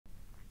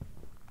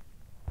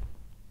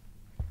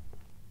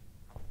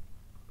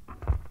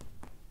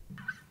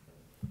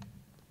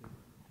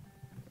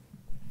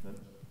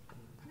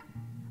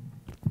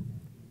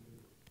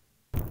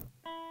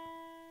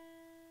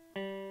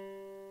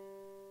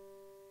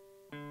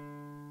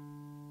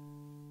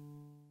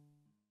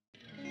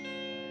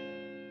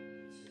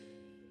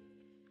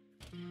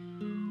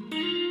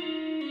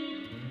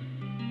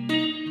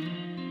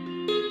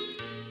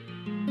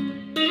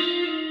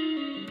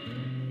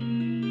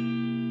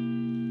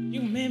You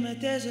made my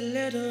days a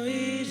little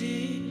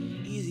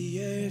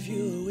easier if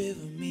you were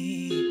with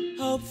me.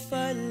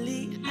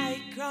 Hopefully I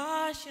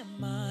cross your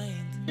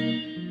mind.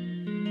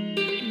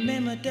 You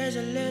made my days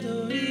a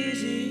little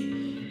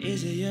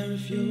easier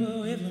if you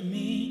were with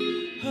me.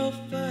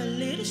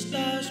 Hopefully the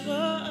stars will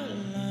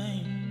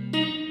align.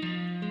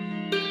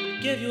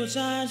 Give you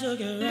time to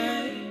get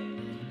right.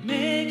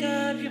 Make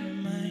up your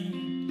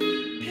mind.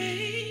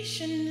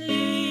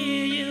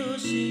 Patiently you'll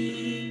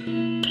see.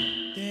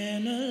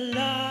 Then the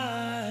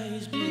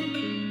lies be.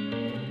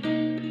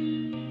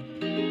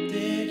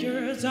 Take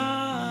your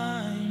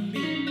time,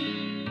 be.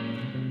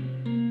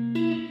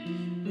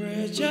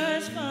 We're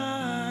just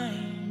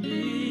fine,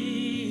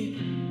 be.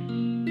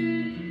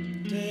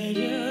 Take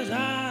your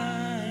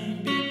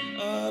time, be.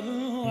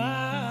 Open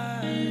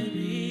wide,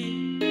 be.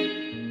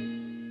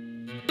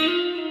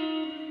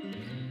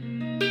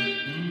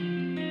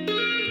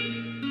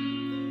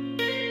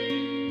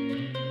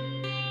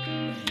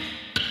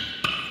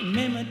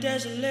 Made my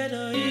days a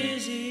little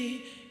easier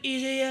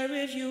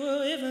if you were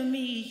with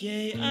me.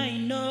 Yeah, I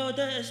know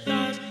the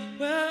stars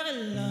will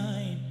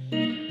align.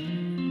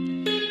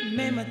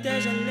 Made my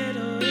days a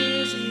little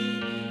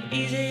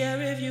easier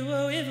if you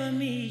were with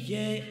me.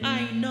 Yeah,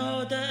 I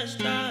know the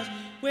stars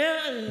will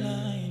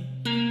align.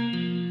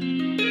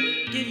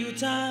 Give you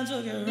time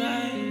to get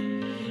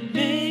right.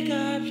 Make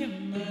up your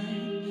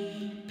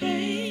mind.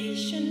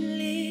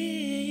 Patiently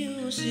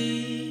you'll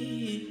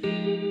see.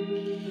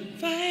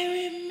 Fight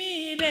with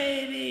me,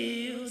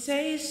 baby, you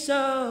taste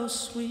so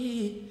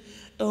sweet.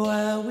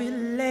 While we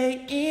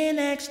lay in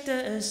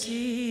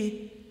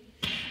ecstasy,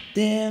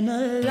 then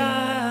the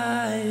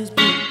lies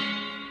be.